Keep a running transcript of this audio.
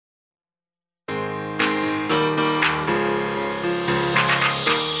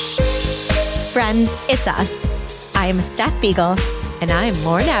Friends, it's us. I'm Steph Beagle. And I'm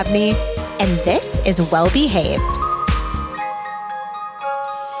Lauren Abney. And this is Well Behaved.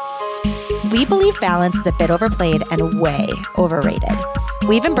 We believe balance is a bit overplayed and way overrated.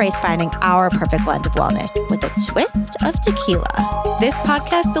 We've embraced finding our perfect blend of wellness with a twist of tequila. This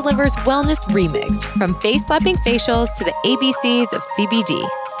podcast delivers wellness remixed from face-slapping facials to the ABCs of CBD.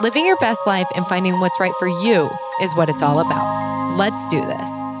 Living your best life and finding what's right for you is what it's all about. Let's do this.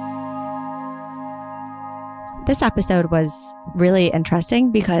 This episode was really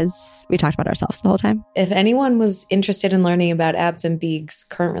interesting because we talked about ourselves the whole time. If anyone was interested in learning about Abs and Beeg's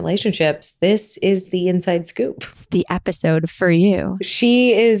current relationships, this is the inside scoop. It's the episode for you.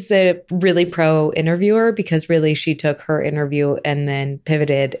 She is a really pro interviewer because really she took her interview and then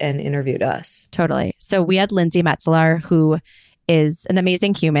pivoted and interviewed us. Totally. So we had Lindsay Metzler, who is an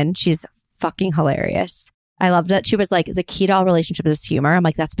amazing human. She's fucking hilarious. I loved that she was like, the key to all relationships is humor. I'm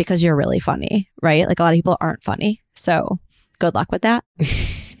like, that's because you're really funny, right? Like a lot of people aren't funny. So good luck with that.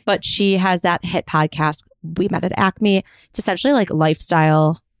 But she has that hit podcast, We Met at Acme. It's essentially like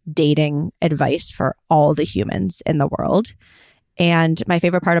lifestyle dating advice for all the humans in the world. And my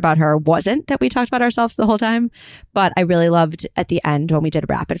favorite part about her wasn't that we talked about ourselves the whole time, but I really loved at the end when we did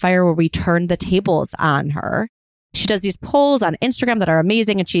rapid fire where we turned the tables on her. She does these polls on Instagram that are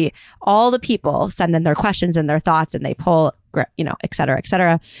amazing. And all the people send in their questions and their thoughts and they poll, et cetera, et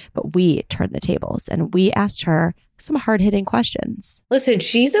cetera. But we turned the tables and we asked her some hard-hitting questions. Listen,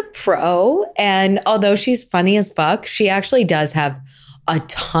 she's a pro. And although she's funny as fuck, she actually does have a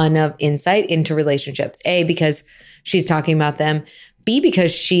ton of insight into relationships. A, because she's talking about them. B,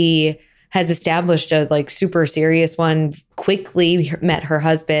 because she has established a like super serious one, quickly met her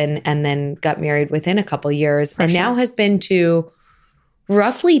husband and then got married within a couple years and now has been to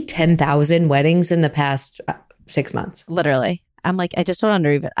roughly 10,000 weddings in the past 6 months. Literally. I'm like, I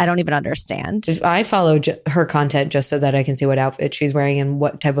don't even understand. I follow her content just so that I can see what outfit she's wearing and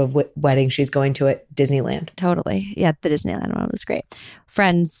what type of wedding she's going to at Disneyland. Totally. Yeah, the Disneyland one was great.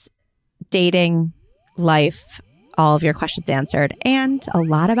 Friends, dating, life, all of your questions answered, and a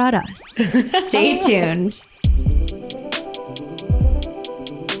lot about us. Stay tuned.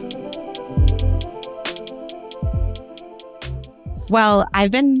 Well,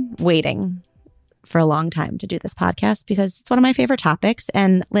 I've been waiting for a long time to do this podcast because it's one of my favorite topics,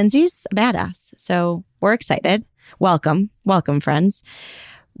 and Lindsay's a badass. So we're excited. Welcome, friends.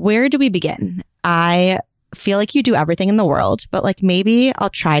 Where do we begin? I feel like you do everything in the world, but like maybe I'll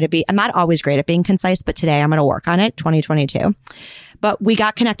try to be, I'm not always great at being concise, but today I'm going to work on it, 2022. But we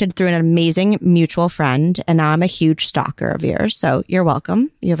got connected through an amazing mutual friend, and now I'm a huge stalker of yours. So you're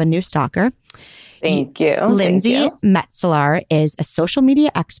welcome. You have a new stalker. Thank you. Lindsay Metzler is a social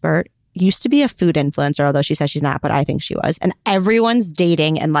media expert, used to be a food influencer, although she says she's not, but I think she was, and everyone's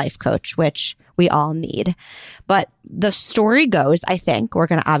dating and life coach, which we all need. But the story goes, I think, we're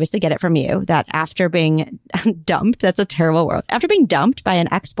going to obviously get it from you, that after being dumped, that's a terrible word, after being dumped by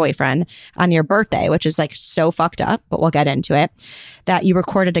an ex-boyfriend on your birthday, which is like so fucked up, but we'll get into it, that you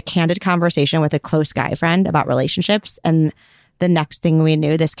recorded a candid conversation with a close guy friend about relationships. And the next thing we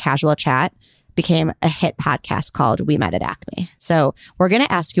knew, this casual chat became a hit podcast called We Met at Acme. So we're going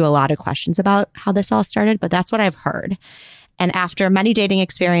to ask you a lot of questions about how this all started, but that's what I've heard. And after many dating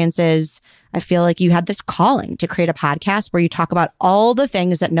experiences, I feel like you had this calling to create a podcast where you talk about all the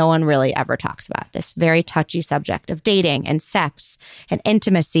things that no one really ever talks about, this very touchy subject of dating and sex and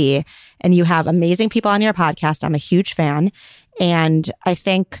intimacy. And you have amazing people on your podcast. I'm a huge fan. And I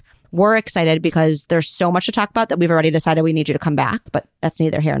think we're excited because there's so much to talk about that we've already decided we need you to come back, but that's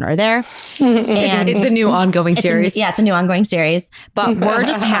neither here nor there. And it's a new ongoing series. It's a new ongoing series, but we're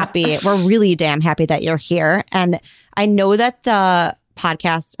just happy. We're really damn happy that you're here. And I know that the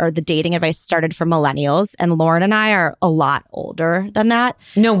podcasts or the dating advice started for millennials, and Lauren and I are a lot older than that.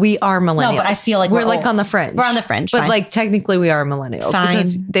 No, we are millennials. No, but I feel like we're like on the fringe. We're on the fringe. But fine. like technically we are millennials. Fine.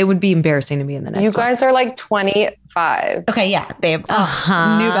 Because they would be embarrassing to be in the next You guys are like 25. Okay, yeah, babe. New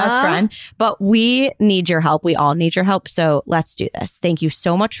best friend. But we need your help. We all need your help. So let's do this. Thank you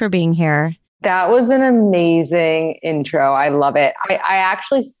so much for being here. That was an amazing intro. I love it. I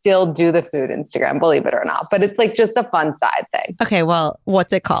actually still do the food Instagram, believe it or not, but it's like just a fun side thing. Okay, well,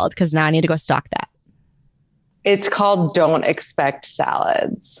 what's it called? Because now I need to go stalk that. It's called Don't Expect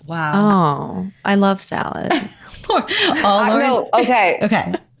Salads. Wow. Oh, I love salad. Okay.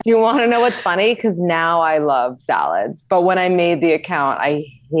 Okay. You want to know what's funny? Because now I love salads. But when I made the account, I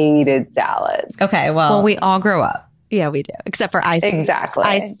hated salads. Okay, well, we all grow up. Yeah, we do. Except for Exactly.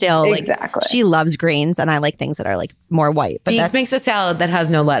 I still like, she loves greens and I like things that are like more white. But Beeks makes a salad that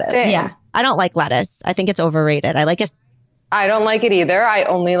has no lettuce. Yeah. I don't like lettuce. I think it's overrated. I like it. I don't like it either. I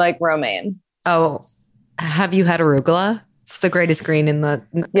only like romaine. Oh, have you had arugula? It's the greatest green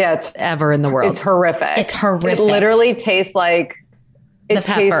it's ever in the world. It's horrific. It's horrific. It literally tastes like The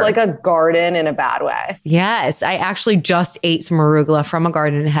pepper. tastes like a garden in a bad way. Yes, I actually just ate some arugula from a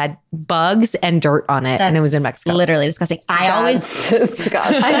garden. It had bugs and dirt on it, and it was in Mexico. Literally disgusting. That's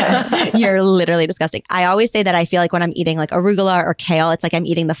disgusting. You're literally disgusting. I always say that I feel like when I'm eating like arugula or kale, it's like I'm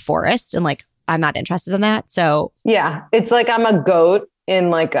eating the forest, and like I'm not interested in that. So Yeah, it's like I'm a goat in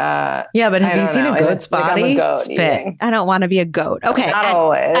like a. Yeah, but have I you don't seen know. a goat's It's like I'm body? a goat It's fit. eating. I don't want to be a goat. Okay. Not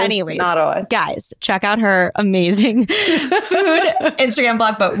always. Anyways, Not always. guys, check out her amazing food Instagram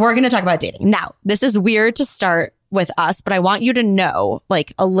blog. But we're going to talk about dating. Now, this is weird to start with us, but I want you to know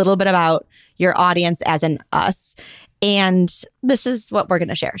like a little bit about your audience as in us. And this is what we're going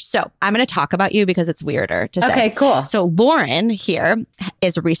to share. So I'm going to talk about you because it's weirder to say. Okay, cool. So Lauren here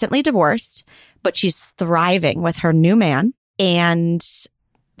is recently divorced, but she's thriving with her new man. And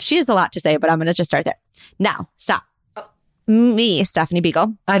she has a lot to say, but I'm going to just start there. Now, stop. Me, Stephanie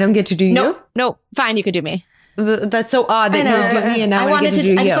Beagle. I don't get to do you? No, fine. You could do me. That's so odd that you do me and now I get to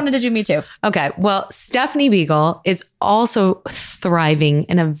do you. I just wanted to do me too. Okay. Well, Stephanie Beagle is also thriving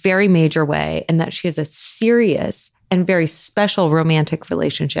in a very major way, and that she has a serious and very special romantic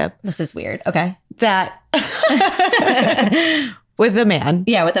relationship This is weird. Okay. that with a man.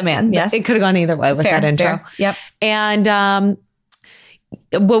 Yeah, with a man. Yes. It could have gone either way with that intro. Fair. Yep. And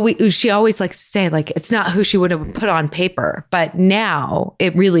she always likes to say, like, it's not who she would have put on paper, but now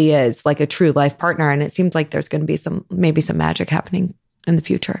it really is like a true life partner. And it seems like there's going to be maybe some magic happening in the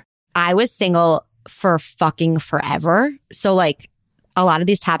future. I was single for fucking forever. So like a lot of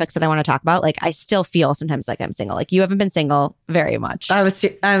these topics that I want to talk about, like I still feel sometimes like I'm single. Like you haven't been single very much. I was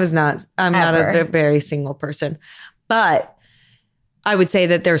not. I'm Ever. not a very single person, but I would say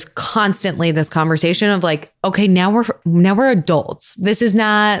that there's constantly this conversation of like, okay, now we're adults. This is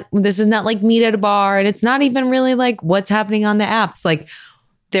not like meet at a bar, and it's not even really like what's happening on the apps. Like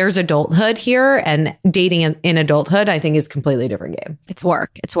there's adulthood here, and dating in adulthood, I think, is a completely different game. It's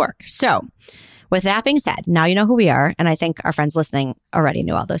work. So with that being said, now you know who we are. And I think our friends listening already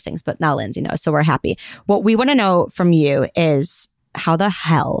knew all those things, but now Lindsay knows. So we're happy. What we want to know from you is how the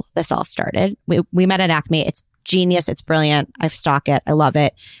hell this all started. We met at Acme. It's genius. It's brilliant. I stalk it. I love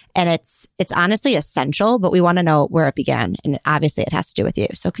it. And it's honestly essential, but we want to know where it began. And obviously it has to do with you.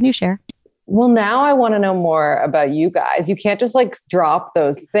 So can you share? Well, now I want to know more about you guys. You can't just like drop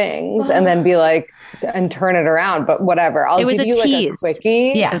those things and then be like, and turn it around, but whatever. I'll It was give a you tease. like a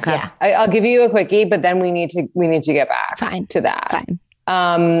quickie. Yeah. Okay. Yeah. I'll give you a quickie, but then we need to get back Fine. to that.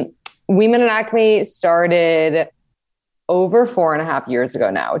 Fine. Women in Acme started over 4.5 years ago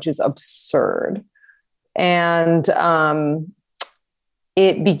now, which is absurd. And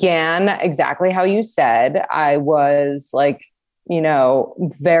it began exactly how you said. I was like,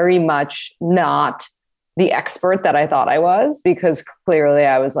 very much not the expert that I thought I was, because clearly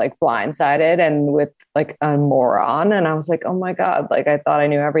I was like blindsided and with like a moron. And I was like, oh my God, like I thought I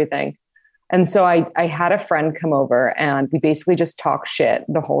knew everything. And so I had a friend come over and we basically just talked shit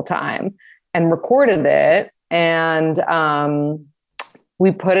the whole time and recorded it. And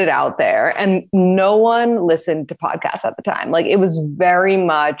we put it out there, and no one listened to podcasts at the time. Like it was very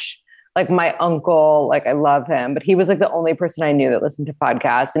much like my uncle, like I love him, but he was like the only person I knew that listened to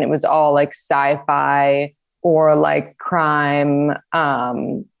podcasts, and it was all like sci-fi or like crime.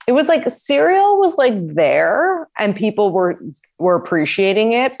 It was like Serial was like there and people were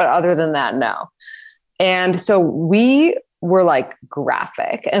appreciating it, but other than that, no. And so we were like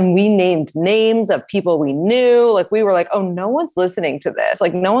graphic, and we named names of people we knew. Like we were like, oh, no one's listening to this.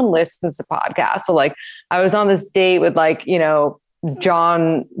 Like no one listens to podcasts. So like I was on this date with like,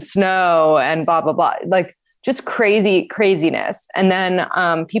 Jon Snow and blah, blah, blah, like just craziness. And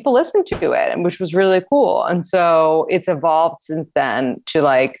then people listened to it, and which was really cool. And so it's evolved since then to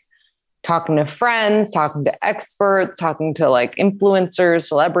like talking to friends, talking to experts, talking to like influencers,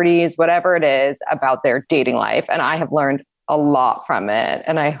 celebrities, whatever it is about their dating life. And I have learned a lot from it.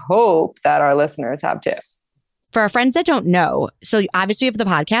 And I hope that our listeners have too. For our friends that don't know, so obviously you have the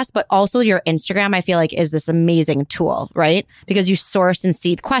podcast, but also your Instagram, I feel like is this amazing tool, right? Because you source and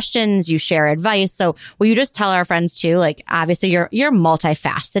seed questions, you share advice. So will you just tell our friends too, like obviously you're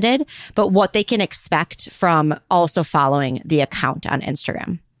multifaceted, but what they can expect from also following the account on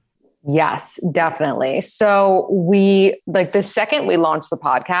Instagram? Yes, definitely. So we like the second we launched the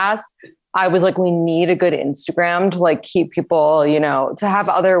podcast, I was like, we need a good Instagram to like keep people, to have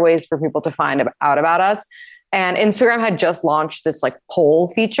other ways for people to find out about us. And Instagram had just launched this like poll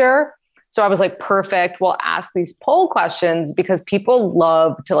feature. So I was like, perfect. We'll ask these poll questions because people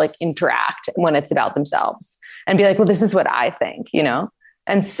love to like interact when it's about themselves and be like, well, this is what I think,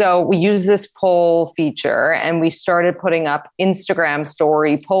 And so we use this poll feature and we started putting up Instagram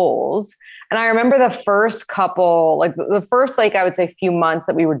story polls. And I remember the first couple, like the first, like I would say few months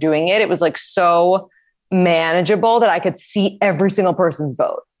that we were doing it, it was like so manageable that I could see every single person's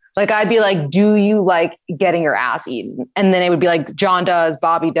vote. Like I'd be like, do you like getting your ass eaten? And then it would be like, John does,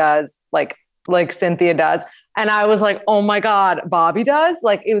 Bobby does, like Cynthia does. And I was like, oh my God, Bobby does?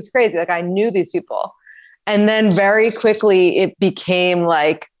 Like it was crazy. Like I knew these people. And then very quickly it became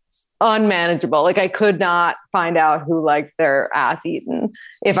like unmanageable. Like I could not find out who liked their ass eaten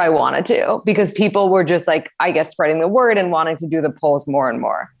if I wanted to, because people were just like, I guess, spreading the word and wanting to do the polls more and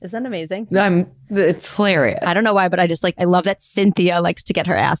more. Isn't that amazing? It's hilarious. I don't know why, but I just like, I love that Cynthia likes to get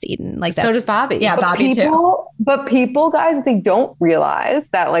her ass eaten. Like so does Bobby. Yeah, But Bobby too. But people, guys, they don't realize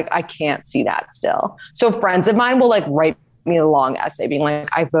that like I can't see that still. So friends of mine will like write me a long essay being like,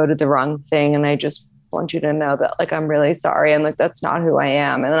 I voted the wrong thing and I just want you to know that like I'm really sorry and like that's not who I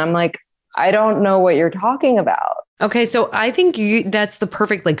am. And I'm like, I don't know what you're talking about. Okay, so I think that's the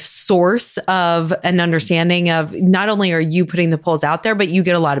perfect like source of an understanding of not only are you putting the polls out there, but you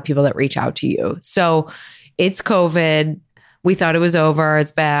get a lot of people that reach out to you. So it's COVID. We thought it was over.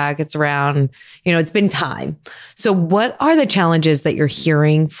 It's back. It's around. You know, it's been time. So what are the challenges that you're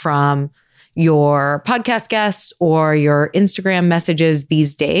hearing from your podcast guests or your Instagram messages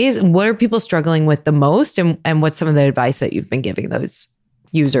these days? And what are people struggling with the most? And what's some of the advice that you've been giving those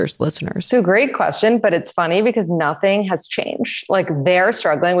users, listeners? So great question, but it's funny because nothing has changed. Like they're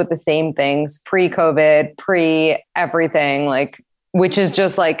struggling with the same things pre-COVID, pre-everything, like, which is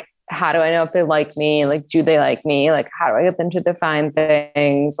just like, how do I know if they like me? Like, do they like me? Like, how do I get them to define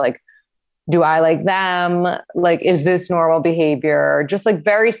things? Like, do I like them? Like, is this normal behavior? Just like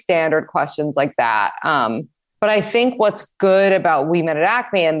very standard questions like that. But I think what's good about We Met at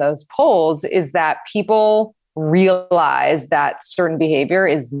Acme and those polls is that people realize that certain behavior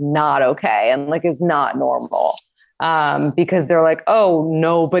is not okay and like is not normal. Because they're like, oh,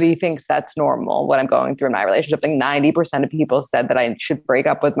 nobody thinks that's normal what I'm going through in my relationship. Like 90% of people said that I should break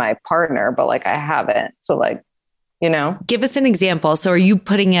up with my partner, but like I haven't. So like, you know, give us an example. So are you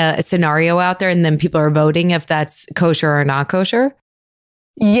putting a scenario out there and then people are voting if that's kosher or not kosher?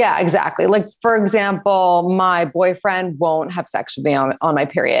 Yeah, exactly. Like, for example, my boyfriend won't have sex with me on my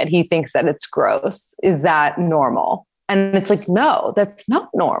period. He thinks that it's gross. Is that normal? And it's like, no, that's not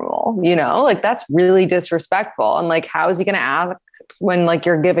normal. You know, like that's really disrespectful. And like, how is he going to ask when like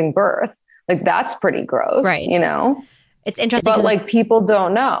you're giving birth? Like, that's pretty gross, right? You know? It's interesting. But like people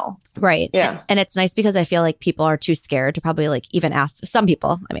don't know. Right. Yeah. And it's nice because I feel like people are too scared to probably like even ask some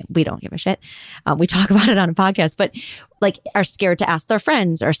people. I mean, we don't give a shit. We talk about it on a podcast, but like are scared to ask their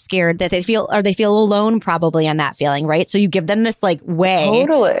friends or scared that they feel alone probably on that feeling. Right. So you give them this like way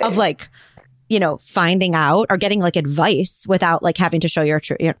of like, you know, finding out or getting like advice without like having to show your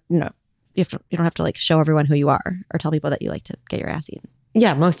true, you know, you don't have to like show everyone who you are or tell people that you like to get your ass eaten.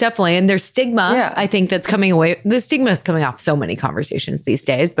 Yeah, most definitely. And there's stigma, I think, that's coming away. The stigma is coming off so many conversations these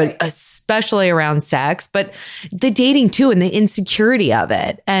days, but especially around sex, but the dating too, and the insecurity of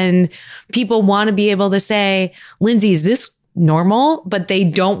it. And people want to be able to say, Lindsay, is this normal? But they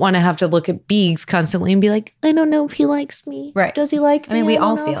don't want to have to look at Biegs constantly and be like, I don't know if he likes me. Right. Does he like me? I mean, we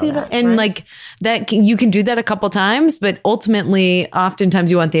all feel that. And like that, you can do that a couple times, but ultimately,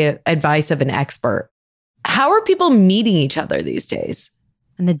 oftentimes you want the advice of an expert. How are people meeting each other these days?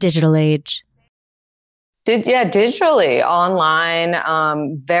 In the digital age. Digitally,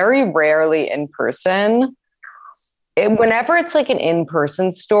 online, very rarely in person. Whenever it's like an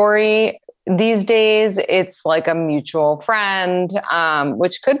in-person story these days, it's like a mutual friend,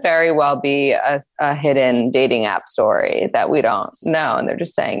 which could very well be a hidden dating app story that we don't know. And they're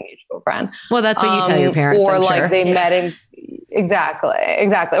just saying mutual friend. Well, that's what you tell your parents. Or I'm like sure. they met in, exactly.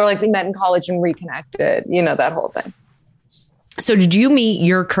 Or like they met in college and reconnected, you know, that whole thing. So did you meet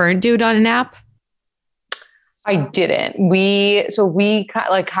your current dude on an app? I didn't. We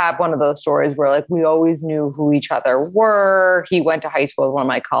like have one of those stories where like we always knew who each other were. He went to high school with one of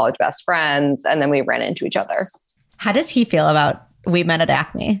my college best friends, and then we ran into each other. How does he feel about We Met at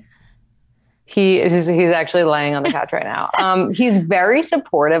Acme? He's actually laying on the couch right now. He's very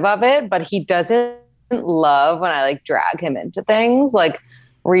supportive of it, but he doesn't love when I like drag him into things. Like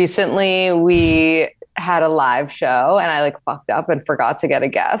recently we had a live show and I like fucked up and forgot to get a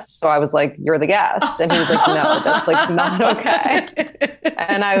guest. So I was like, you're the guest. And he was like, no, that's like not okay.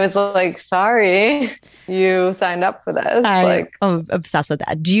 And I was like, sorry, you signed up for this. I'm obsessed with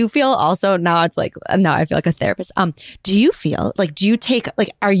that. Do you feel also now it's like, now I feel like a therapist. Do you feel like, do you take,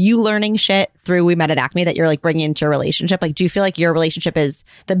 like, are you learning shit through We Met at Acme that you're like bringing into your relationship? Like, do you feel like your relationship is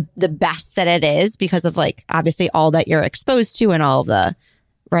the best that it is because of like, obviously all that you're exposed to and all of the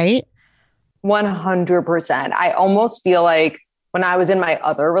right? 100%. I almost feel like when I was in my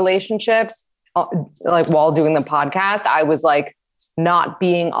other relationships, like while doing the podcast, I was like not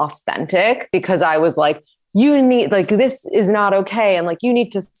being authentic because I was like, you need, like, this is not okay. And like, you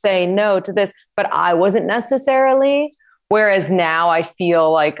need to say no to this, but I wasn't necessarily. Whereas now I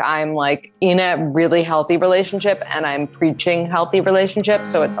feel like I'm like in a really healthy relationship and I'm preaching healthy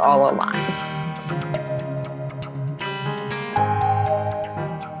relationships. So it's all aligned.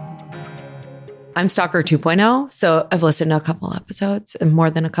 I'm Stalker 2.0, so I've listened to a couple episodes and more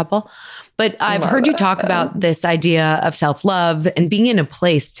than a couple, but I've heard you talk about this idea of self-love and being in a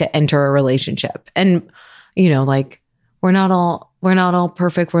place to enter a relationship. And, you know, like we're not all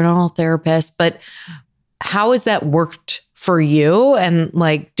perfect. We're not all therapists, but how has that worked for you? And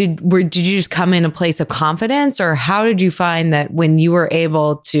like, did you just come in a place of confidence, or how did you find that when you were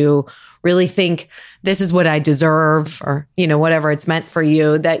able to really think this is what I deserve, or, you know, whatever it's meant for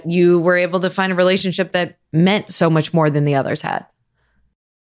you, that you were able to find a relationship that meant so much more than the others had?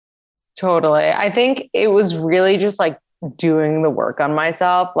 Totally. I think it was really just like doing the work on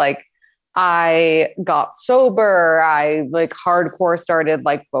myself. Like I got sober. I like hardcore started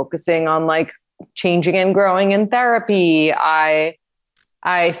like focusing on like changing and growing in therapy. I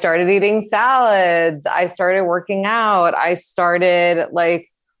started eating salads. I started working out. I started like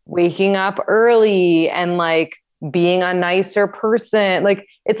waking up early and like being a nicer person. Like,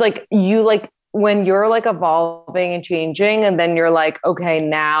 it's like you, like when you're like evolving and changing, and then you're like, okay,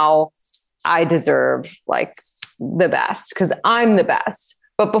 now I deserve like the best because I'm the best.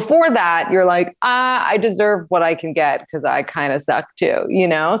 But before that, you're like, I deserve what I can get because I kind of suck too, you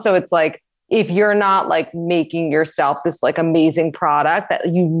know? So it's like, if you're not like making yourself this like amazing product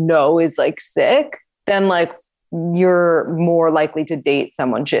that you know is like sick, then like you're more likely to date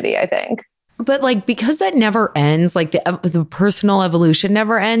someone shitty, I think. But like, because that never ends, like the personal evolution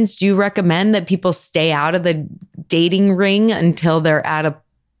never ends, do you recommend that people stay out of the dating ring until they're at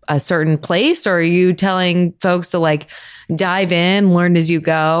a certain place? Or are you telling folks to like dive in, learn as you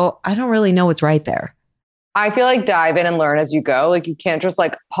go? I don't really know what's right there. I feel like dive in and learn as you go. Like you can't just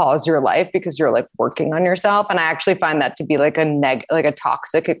like pause your life because you're like working on yourself. And I actually find that to be like a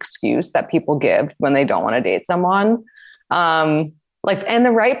toxic excuse that people give when they don't want to date someone. And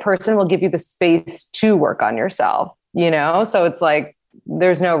the right person will give you the space to work on yourself, you know? So it's like,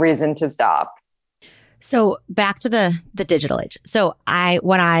 there's no reason to stop. So back to the digital age. So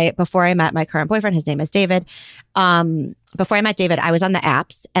before I met my current boyfriend, his name is David. Before I met David, I was on the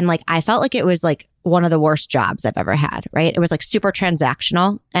apps, and like, I felt like it was like one of the worst jobs I've ever had, right? It was like super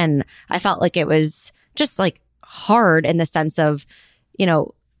transactional. And I felt like it was just like hard in the sense of, you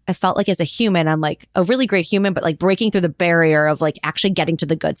know, I felt like as a human, I'm like a really great human, but like breaking through the barrier of like actually getting to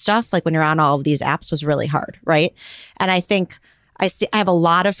the good stuff, like when you're on all of these apps, was really hard, right? And I think I have a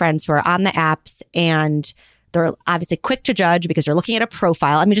lot of friends who are on the apps and they're obviously quick to judge because you're looking at a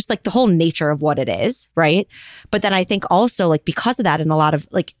profile. I mean, just like the whole nature of what it is, right? But then I think also like because of that, and a lot of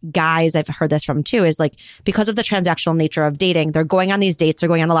like guys I've heard this from too, is like because of the transactional nature of dating, they're going on these dates, they're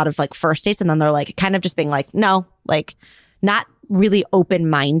going on a lot of like first dates, and then they're like kind of just being like, no, like not really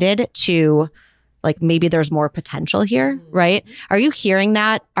open-minded to like maybe there's more potential here, right? Are you hearing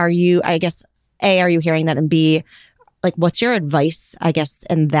that? Are you hearing that? And B, like, what's your advice, I guess,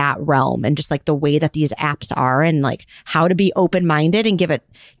 in that realm, and just like the way that these apps are, and like how to be open-minded and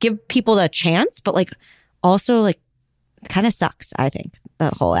give people a chance, but like also like kind of sucks, I think, the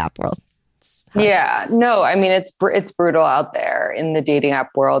whole app world. Yeah, no, I mean, it's brutal out there in the dating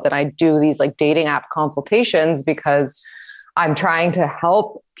app world. And I do these like dating app consultations because I'm trying to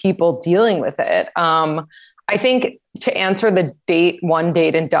help people dealing with it. I think to answer the one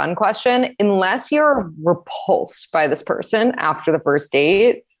date and done question, unless you're repulsed by this person after the first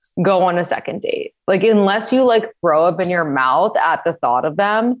date, go on a second date. Like, unless you like throw up in your mouth at the thought of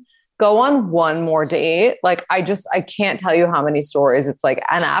them, go on one more date. Like, I can't tell you how many stories it's like,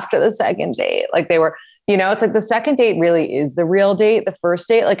 and after the second date, like they were, you know, it's like the second date really is the real date. The first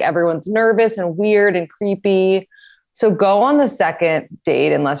date, like everyone's nervous and weird and creepy. So go on the second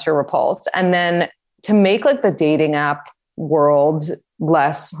date unless you're repulsed. And then to make like the dating app world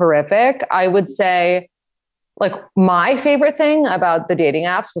less horrific, I would say like my favorite thing about the dating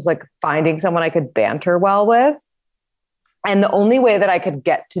apps was like finding someone I could banter well with. And the only way that I could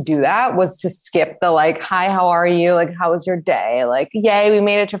get to do that was to skip the like, hi, how are you? Like, how was your day? Like, yay, we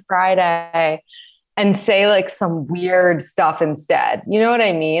made it to Friday. And say like some weird stuff instead. You know what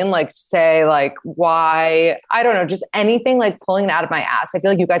I mean? Like say like, why, I don't know, just anything like pulling it out of my ass. I feel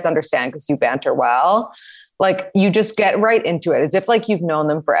like you guys understand because you banter well. Like you just get right into it as if like you've known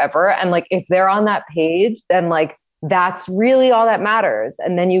them forever. And like, if they're on that page, then like that's really all that matters.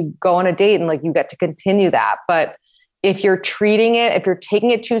 And then you go on a date and like you get to continue that. But if you're taking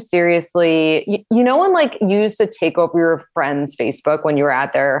it too seriously, you know, when like you used to take over your friend's Facebook when you were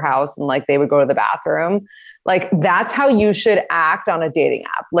at their house and like they would go to the bathroom, like that's how you should act on a dating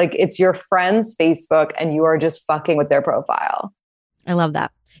app. Like it's your friend's Facebook and you are just fucking with their profile. I love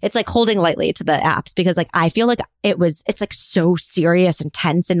that. It's like holding lightly to the apps because like I feel like it's like so serious and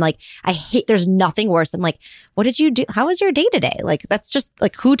tense and like there's nothing worse than like, what did you do? How was your day today? Like that's just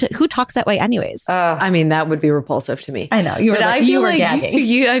like who talks that way anyways? I mean, that would be repulsive to me. I know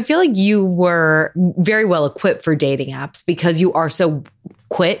I feel like you were very well equipped for dating apps because you are so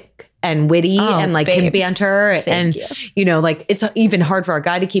quick and witty and like can banter and you know, like it's even hard for a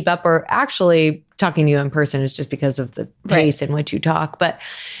guy to keep up, or actually talking to you in person is just because of the pace in which you talk. But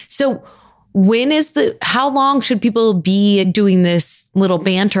so how long should people be doing this little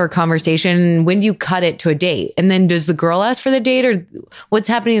banter conversation? When do you cut it to a date? And then does the girl ask for the date, or what's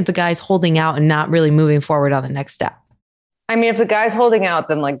happening if the guy's holding out and not really moving forward on the next step? I mean, if the guy's holding out,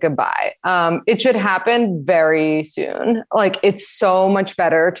 then like goodbye. It should happen very soon. Like it's so much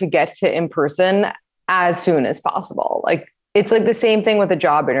better to get to in person as soon as possible. Like it's like the same thing with a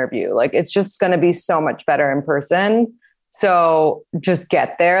job interview. Like it's just going to be so much better in person. So just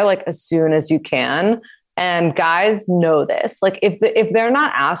get there like as soon as you can. And guys know this. Like if they're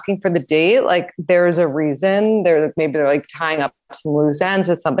not asking for the date, like there's a reason. Maybe they're like tying up some loose ends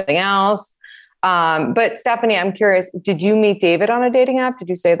with something else. But Stephanie, I'm curious, did you meet David on a dating app? Did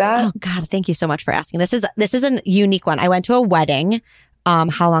you say that? Oh God, thank you so much for asking. This is a unique one. I went to a wedding.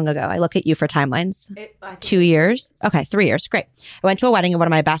 How long ago? I look at you for timelines. 2 years. Okay. 3 years. Great. I went to a wedding of one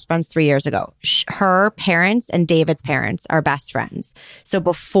of my best friends 3 years ago. Her parents and David's parents are best friends. So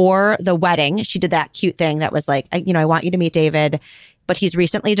before the wedding, she did that cute thing that was like, I want you to meet David, but he's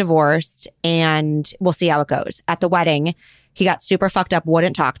recently divorced and we'll see how it goes. At the wedding, he got super fucked up,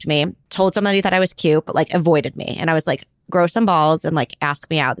 wouldn't talk to me, told someone he thought I was cute, but like avoided me. And I was like, grow some balls and like ask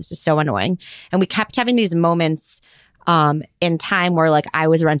me out. This is so annoying. And we kept having these moments in time where like I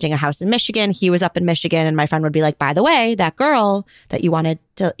was renting a house in Michigan, he was up in Michigan, and my friend would be like, by the way, that girl that you wanted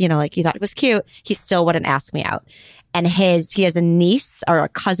to, like you thought was cute, he still wouldn't ask me out. And he has a niece or a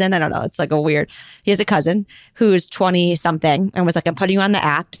cousin. I don't know. It's like he has a cousin who's 20 something and was like, I'm putting you on the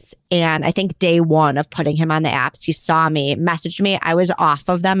apps. And I think day one of putting him on the apps, he saw me, messaged me. I was off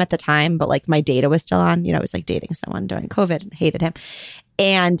of them at the time, but like my data was still on, I was like dating someone during COVID and hated him.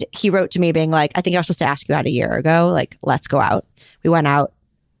 And he wrote to me being like, I think I was supposed to ask you out a year ago. Like, let's go out. We went out.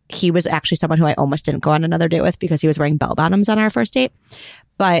 He was actually someone who I almost didn't go on another date with because he was wearing bell bottoms on our first date.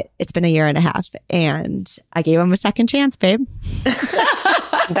 But it's been a year and a half and I gave him a second chance, babe.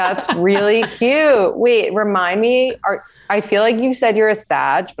 That's really cute. Wait, remind me. I feel like you said you're a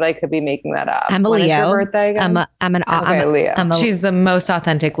Sag, but I could be making that up. I'm a Leo. When is your birthday again? I'm Leo. She's the most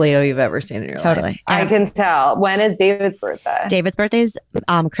authentic Leo you've ever seen in your life. Totally. I can tell. When is David's birthday? David's birthday is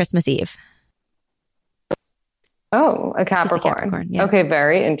Christmas Eve. Oh, a Capricorn. Yeah. Okay,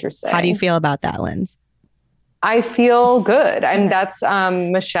 very interesting. How do you feel about that, Linz? I feel good. I mean, that's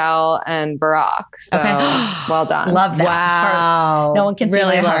Michelle and Barack. So okay. Well done. Love that. Wow. Hearts. No one can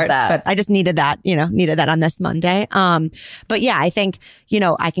really see my love hearts, that. but I just needed that, needed that on this Monday. But yeah, I think,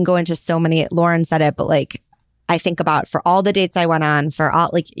 I can go into so many, Lauren said it, but like, I think about for all the dates I went on, for all,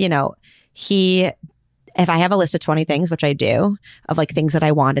 like, if I have a list of 20 things, which I do, of like things that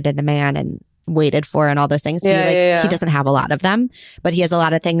I wanted in a man and waited for and all those things, he doesn't have a lot of them, but he has a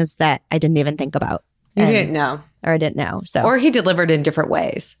lot of things that I didn't even think about. You didn't know. Or I didn't know. So, or he delivered in different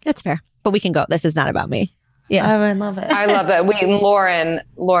ways. That's fair. But we can go. This is not about me. Yeah. Oh, I love it. I love that. Wait, Lauren,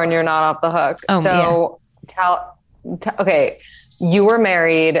 you're not off the hook. Oh, so okay. You were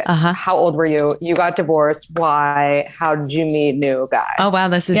married. Uh-huh. How old were you? You got divorced. Why? How did you meet new guy? Oh, wow.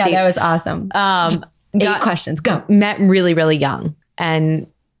 This is deep. That was awesome. 8 questions. Go. Met really, really young and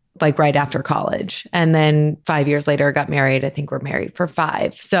like right after college. And then 5 years later, got married. I think we're married for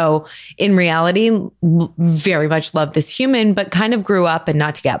 5. So in reality, very much love this human, but kind of grew up and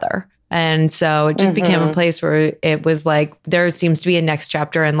not together. And so it just became a place where it was like, there seems to be a next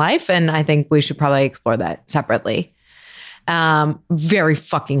chapter in life. And I think we should probably explore that separately. Very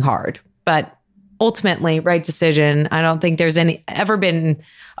fucking hard, but ultimately right decision. I don't think there's ever been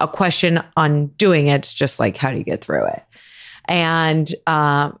a question on doing it. It's just like, how do you get through it? And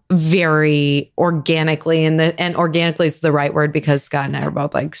very organically, and organically is the right word because Scott and I are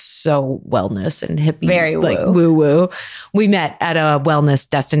both like so wellness and hippie, very like woo woo. We met at a wellness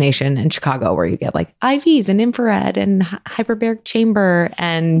destination in Chicago where you get like IVs and infrared and hyperbaric chamber,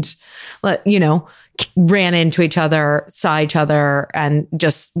 and ran into each other, saw each other, and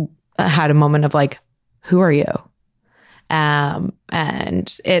just had a moment of like, who are you?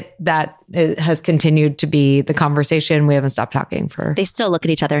 And it has continued to be the conversation. We haven't stopped talking for. They still look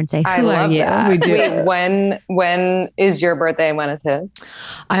at each other and say, I "Who are love you?" that. We do. Wait, when is your birthday and when is his?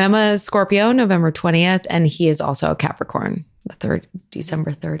 I am a Scorpio, November 20th, and he is also a Capricorn,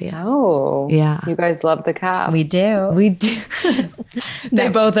 December 30th. Oh, Yeah. You guys love the Caps. We do. We do. They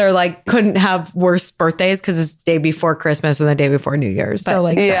both are like, couldn't have worse birthdays because it's the day before Christmas and the day before New Year's. So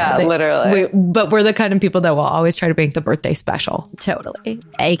like, Yeah, literally. But we're the kind of people that will always try to make the birthday special. Totally.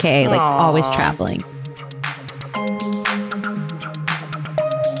 AKA like Aw. always traveling.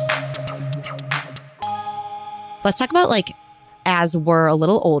 Let's talk about like as we're a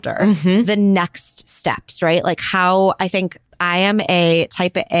little older, the next steps, right? Like how I think I am a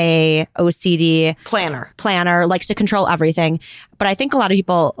type A OCD planner, likes to control everything. But I think a lot of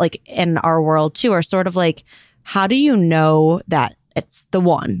people like in our world too are sort of like, how do you know that it's the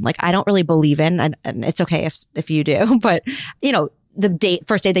one? Like I don't really believe in, and it's okay if you do, but you know, the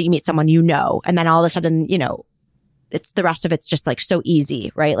first day that you meet someone, you know, and then all of a sudden, you know, it's the rest of it's just like so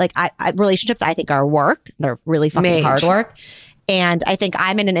easy, right? Like relationships, I think are work. They're really fucking hard work. And I think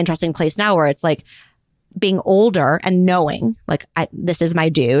I'm in an interesting place now where it's like being older and knowing like this is my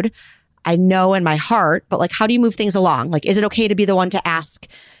dude. I know in my heart, but like, how do you move things along? Like, is it okay to be the one to ask,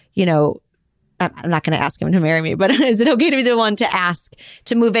 you know, I'm not going to ask him to marry me, but is it okay to be the one to ask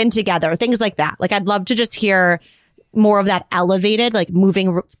to move in together? Things like that. Like, I'd love to just hear more of that elevated, like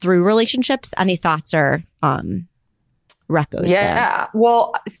moving through relationships. Any thoughts or recos there?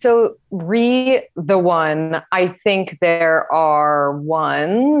 Well, so the one, I think there are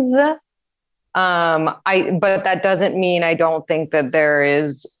ones. But that doesn't mean I don't think that there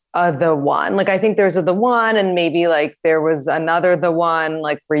is the one. Like I think there's the one, and maybe like there was another the one,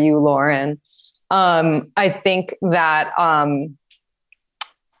 like for you, Lauren. I think that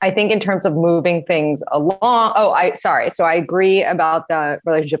I think in terms of moving things along. So I agree about the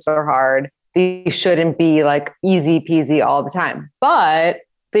relationships are hard. These shouldn't be like easy peasy all the time, but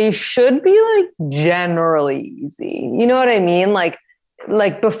they should be like generally easy. You know what I mean? Like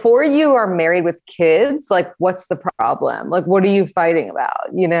before you are married with kids, like what's the problem? Like, what are you fighting about?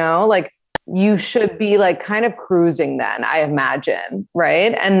 You know, like you should be like kind of cruising then, I imagine.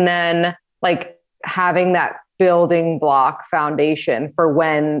 Right. And then like having that building block foundation for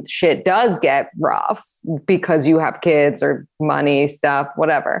when shit does get rough because you have kids or money stuff,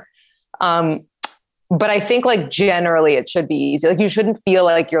 whatever. But I think like generally it should be easy. Like you shouldn't feel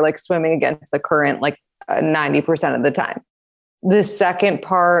like you're like swimming against the current, like 90% of the time. The second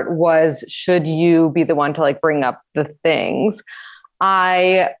part was, should you be the one to like bring up the things?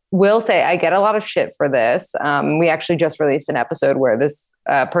 I will say I get a lot of shit for this. We actually just released an episode where this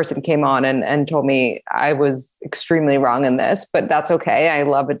person came on and told me I was extremely wrong in this, but that's okay. I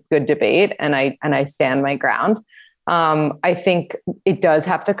love a good debate and I stand my ground. I think it does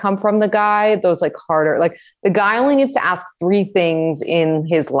have to come from the guy. Those like harder, like the guy only needs to ask 3 things in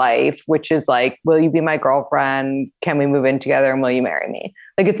his life, which is like, will you be my girlfriend? Can we move in together? And will you marry me?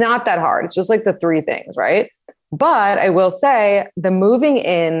 Like, it's not that hard. It's just like the 3 things. Right. But I will say the moving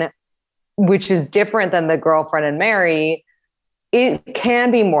in, which is different than the girlfriend and marry, it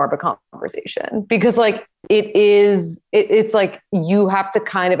can be more of a conversation because like it's like you have to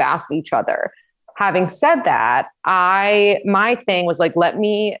kind of ask each other. Having said that, my thing was like, let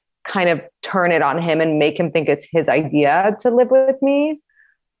me kind of turn it on him and make him think it's his idea to live with me,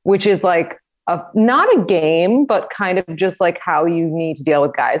 which is like not a game, but kind of just like how you need to deal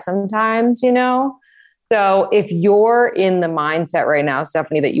with guys sometimes, you know? So if you're in the mindset right now,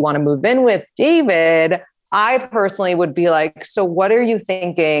 Stephanie, that you want to move in with David, I personally would be like, so what are you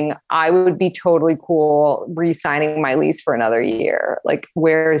thinking? I would be totally cool re-signing my lease for another year. Like,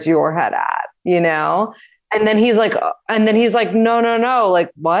 where's your head at? You know? And then he's like, no.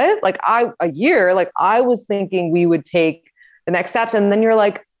 Like, what? Like a year, like I was thinking we would take the next steps. And then you're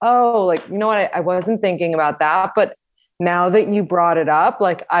like, oh, like, you know what? I wasn't thinking about that. But now that you brought it up,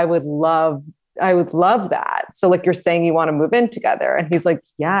 like I would love that. So like you're saying you want to move in together. And he's like,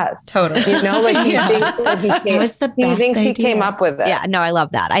 yes, totally. You know, like he thinks that he thinks he came up with it. Yeah, no, I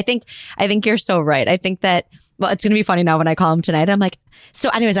love that. I think you're so right. I think that, well, it's going to be funny now when I call him tonight. I'm like, so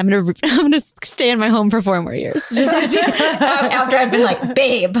anyways, I'm going to stay in my home for 4 more years. Just after I've been like,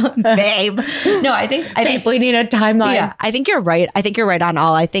 babe. No, I think we need a timeline. Yeah, I think you're right. I think you're right on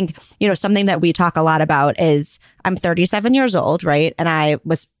all. I think, you know, something that we talk a lot about is I'm 37 years old, right? And I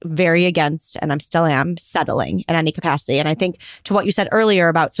was very against, and I still am, settling in any capacity. And I think to what you said earlier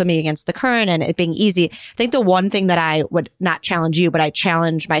about swimming against the current and it being easy, I think the one thing that I would not challenge you, but I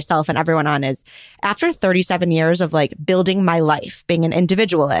challenge myself and everyone on is after 37 years of like building my life, being an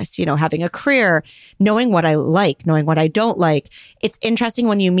individualist, you know, having a career, knowing what I like, knowing what I don't like. It's interesting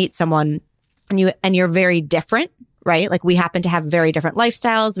when you meet someone and you're very different, right? Like we happen to have very different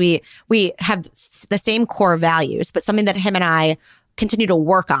lifestyles. We have the same core values, but something that him and I continue to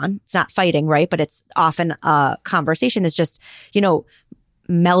work on. It's not fighting, right? But it's often a conversation is just, you know,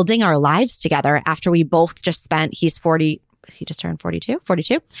 melding our lives together after we both just spent, he's 40, he just turned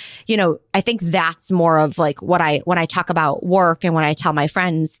 42. You know, I think that's more of like when I talk about work and when I tell my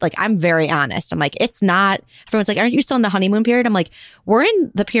friends, like I'm very honest. I'm like, it's not, everyone's like, aren't you still in the honeymoon period? I'm like, we're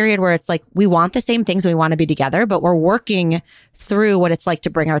in the period where it's like, we want the same things and we want to be together, but we're working through what it's like to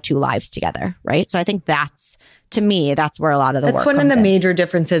bring our two lives together. Right. So I think that's, to me, that's where a lot of the work That's one of the major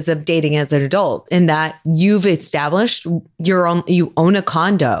differences of dating as an adult, in that you've established you own a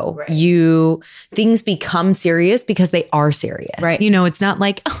condo. Right. Things become serious because they are serious. Right. You know, it's not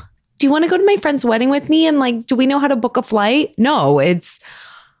like, oh, do you want to go to my friend's wedding with me? And like, do we know how to book a flight? No, it's,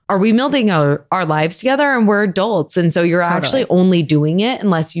 are we melding our lives together? And we're adults. And so you're actually only doing it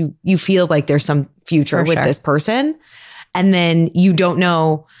unless you feel like there's some future with this person. And then you don't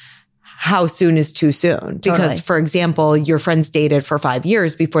know how soon is too soon. Because, for example, your friends dated for 5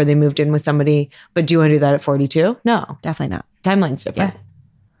 years before they moved in with somebody. But do you want to do that at 42? No. Definitely not. Timeline's different. Yeah.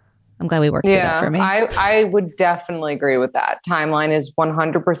 I'm glad we worked through that for me. I would definitely agree with that. Timeline is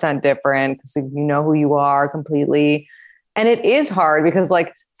 100% different because you know who you are completely. And it is hard because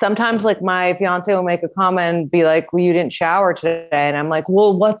like sometimes like my fiance will make a comment and be like, well, you didn't shower today. And I'm like,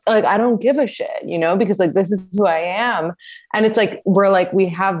 well, what's like, I don't give a shit, you know, because like, this is who I am. And it's like, we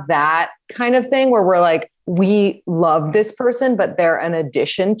have that kind of thing where we're like, we love this person, but they're an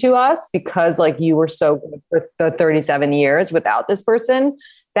addition to us because like you were so good for the 37 years without this person,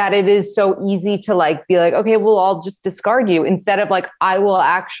 that it is so easy to like, be like, okay, well, I'll just discard you, instead of like, I will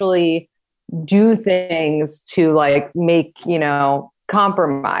actually do things to like make, you know,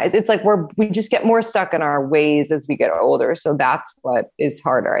 compromise. It's like we just get more stuck in our ways as we get older. So that's what is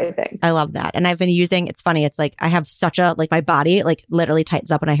harder, I think. I love that. And I've been using, it's funny. It's like, I have such a, like my body like literally tightens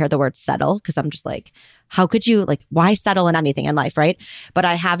up when I hear the word settle. Cause I'm just like, how could you like, why settle in anything in life? Right. But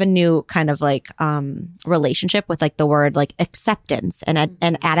I have a new kind of like, relationship with like the word like acceptance and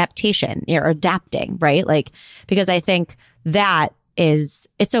adaptation or adapting. Right. Like, because I think that is,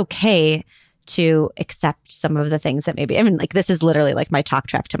 it's okay to accept some of the things that maybe, I mean, like this is literally like my talk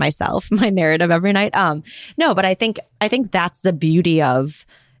track to myself, my narrative every night. No, but I think that's the beauty of,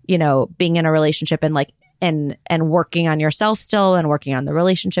 you know, being in a relationship and like, and working on yourself still and working on the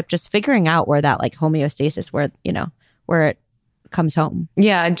relationship, just figuring out where that like homeostasis, where, you know, where it comes home.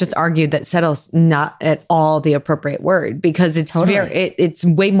 Yeah. I just argued that settle's not at all the appropriate word because it's it's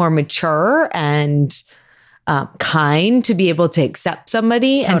way more mature and kind to be able to accept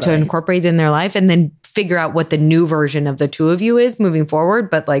somebody and to incorporate in their life and then figure out what the new version of the two of you is moving forward.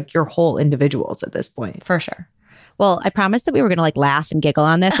 But like you're whole individuals at this point. For sure. Well, I promised that we were going to like laugh and giggle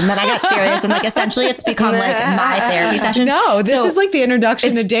on this. And then I got serious and like essentially it's become like my therapy session. No, this is like the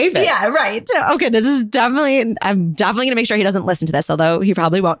introduction to David. Yeah, right. Okay, this is definitely, I'm definitely going to make sure he doesn't listen to this, although he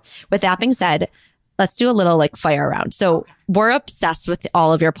probably won't. With that being said, let's do a little like fire round. So we're obsessed with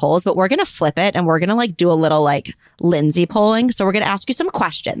all of your polls, but we're going to flip it and we're going to like do a little like Lindsay polling. So we're going to ask you some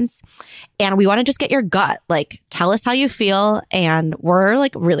questions and we want to just get your gut. Like tell us how you feel. And we're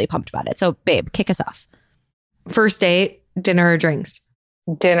like really pumped about it. So babe, kick us off. First date, dinner or drinks?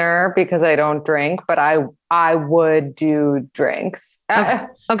 Dinner, because I don't drink, but I would do drinks. Okay.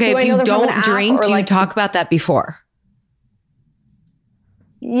 If you don't drink, do you talk about that before?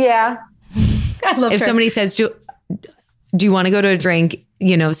 Yeah. If somebody says, do you want to go to a drink,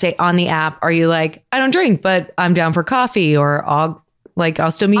 you know, say on the app, are you like, I don't drink, but I'm down for coffee, or I'll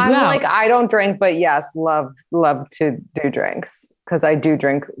still meet you out? I'm like, I don't drink, but yes, love to do drinks because I do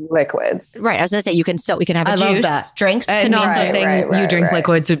drink liquids. Right. I was going to say we can have a juice. Love that. Drinks. And also saying you drink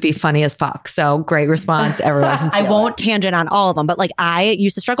liquids would be funny as fuck. So great response. Everyone. I won't tangent on all of them, but like I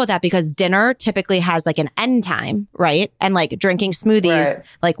used to struggle with that because dinner typically has like an end time, right? And like drinking smoothies,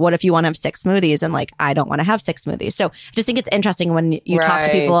 like what if you want to have 6 smoothies and like I don't want to have 6 smoothies. So I just think it's interesting when you talk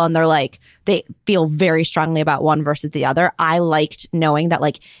to people and they're like, they feel very strongly about one versus the other. I liked knowing that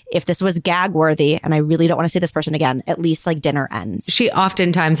like if this was gag worthy and I really don't want to see this person again, at least like dinner ends. She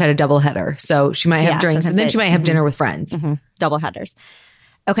oftentimes had a double header. So she might have drinks and then she might have dinner with friends. Mm-hmm. Double headers.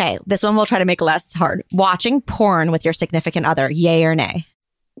 Okay. This one we'll try to make less hard. Watching porn with your significant other, yay or nay?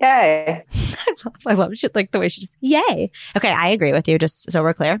 Yay. I love shit like the way she just, yay. Okay. I agree with you, just so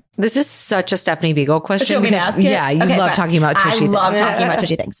we're clear. This is such a Stephanie Beagle question. Yeah. You love talking about tushy things. I love talking about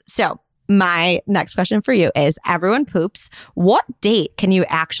tushy things. So My next question for you is, everyone poops. What date can you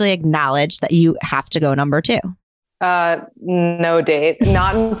actually acknowledge that you have to go number 2? No date.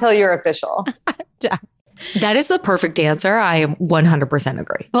 Not until you're official. That is the perfect answer. I 100%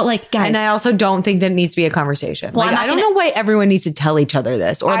 agree. But like, guys. And I also don't think that needs to be a conversation. Well, like, I don't know why everyone needs to tell each other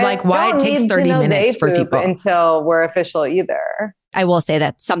this, or like why it takes 30 minutes for people until we're official either. I will say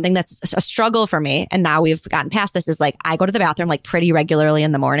that something that's a struggle for me, and now we've gotten past this, is like I go to the bathroom like pretty regularly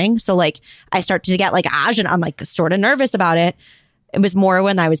in the morning. So like I start to get like agita. I'm like sort of nervous about it. It was more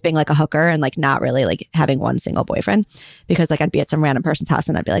when I was being like a hooker and like not really like having one single boyfriend, because like I'd be at some random person's house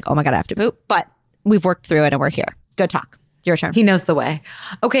and I'd be like, oh my God, I have to poop. But we've worked through it and we're here. Good talk. Your turn. He knows the way.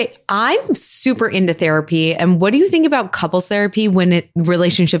 Okay. I'm super into therapy. And what do you think about couples therapy when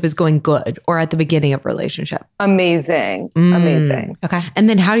relationship is going good or at the beginning of relationship? Amazing. Amazing. Okay. And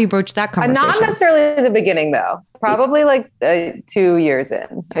then how do you broach that conversation? Not necessarily the beginning though. Probably like 2 years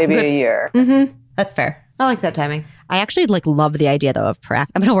in, maybe a year. Mm-hmm. That's fair. I like that timing. I actually like love the idea though of proactive.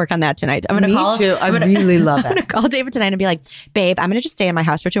 I'm going to work on that tonight. I'm going to call. Me too. I really love it. I'm going to call David tonight and be like, babe, I'm going to just stay in my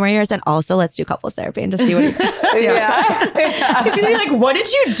house for 2 more years. And also let's do couples therapy and just see what he Yeah. He's going to be like, what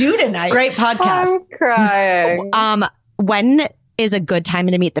did you do tonight? Great podcast. I'm crying. When is a good time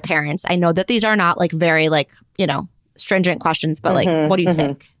to meet the parents? I know that these are not like very like, you know, stringent questions, but like, what do you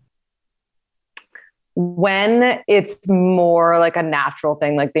think? When it's more like a natural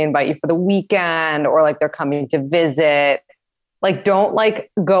thing, like they invite you for the weekend or like they're coming to visit, like don't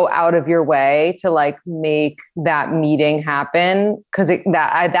like go out of your way to like make that meeting happen. Cause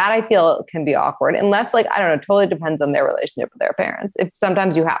that I feel can be awkward unless like, I don't know, it totally depends on their relationship with their parents. If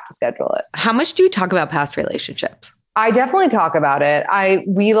sometimes you have to schedule it. How much do you talk about past relationships? I definitely talk about it.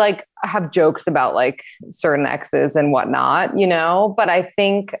 We like have jokes about like certain exes and whatnot, you know, but I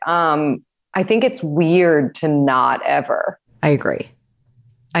think it's weird to not ever. I agree.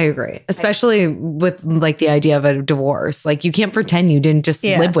 Especially with like the idea of a divorce. Like you can't pretend you didn't just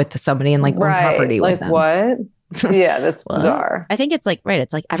live with somebody and like own property with them. What? Yeah, that's bizarre. I think it's like, right.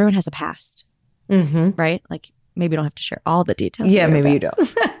 It's like everyone has a past, right? Like maybe you don't have to share all the details. Yeah, maybe you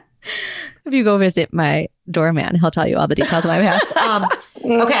don't. If you go visit my doorman, he'll tell you all the details of my past.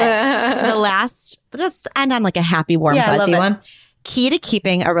 Okay. Let's end on like a happy, warm, fuzzy one. Key to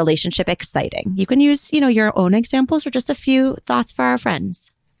keeping a relationship exciting. You can use, you know, your own examples or just a few thoughts for our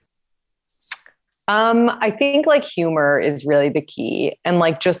friends. I think like humor is really the key, and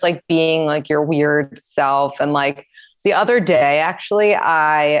like just like being like your weird self. And like the other day, actually,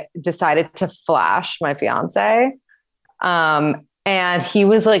 I decided to flash my fiance. And he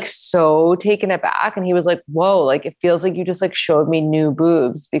was like so taken aback, and he was like, whoa, like it feels like you just like showed me new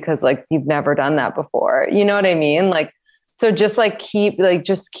boobs because like you've never done that before. You know what I mean? Like, so just like keep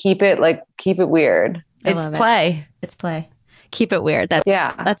it weird. It's play. It's play. Keep it weird.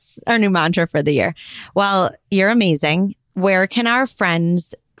 That's our new mantra for the year. Well, you're amazing. Where can our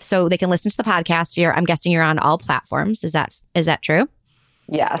friends, so they can listen to the podcast here? I'm guessing you're on all platforms. Is that true?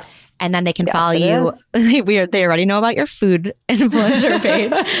 Yes. And then they can follow you. They already know about your food influencer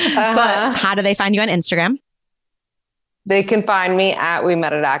page. But how do they find you on Instagram? They can find me at We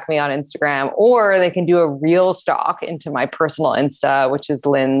Met at Acme on Instagram, or they can do a real stalk into my personal Insta, which is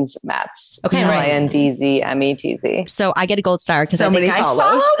Linz Metz. Okay, right. LINDZMETZ. So I get a gold star because so many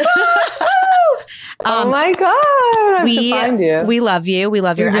follows. Oh my God. We love you. We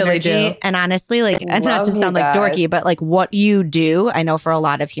love your really energy. Do. And honestly, like, and not to sound like dorky, but like what you do, I know for a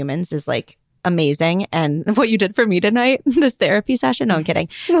lot of humans is like amazing. And what you did for me tonight, this therapy session, no, I'm kidding.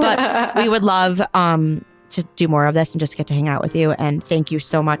 But we would love, to do more of this and just get to hang out with you. And thank you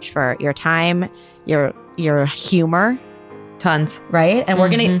so much for your time, your humor. Tons. Right. And we're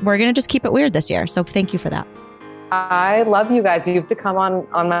gonna just keep it weird this year. So thank you for that. I love you guys. You have to come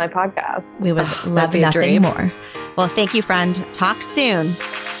on my podcast. We would love nothing more. Well, thank you, friend. Talk soon.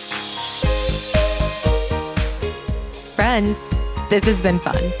 Friends, this has been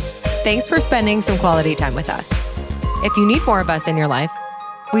fun. Thanks for spending some quality time with us. If you need more of us in your life,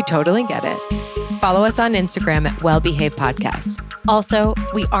 we totally get it. Follow us on Instagram at Wellbehaved Podcast. Also,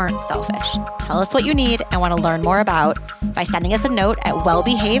 we aren't selfish. Tell us what you need and want to learn more about by sending us a note at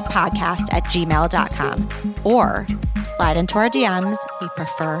wellbehavedpodcast@gmail.com or slide into our DMs. We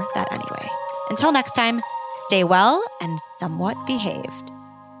prefer that anyway. Until next time, stay well and somewhat behaved.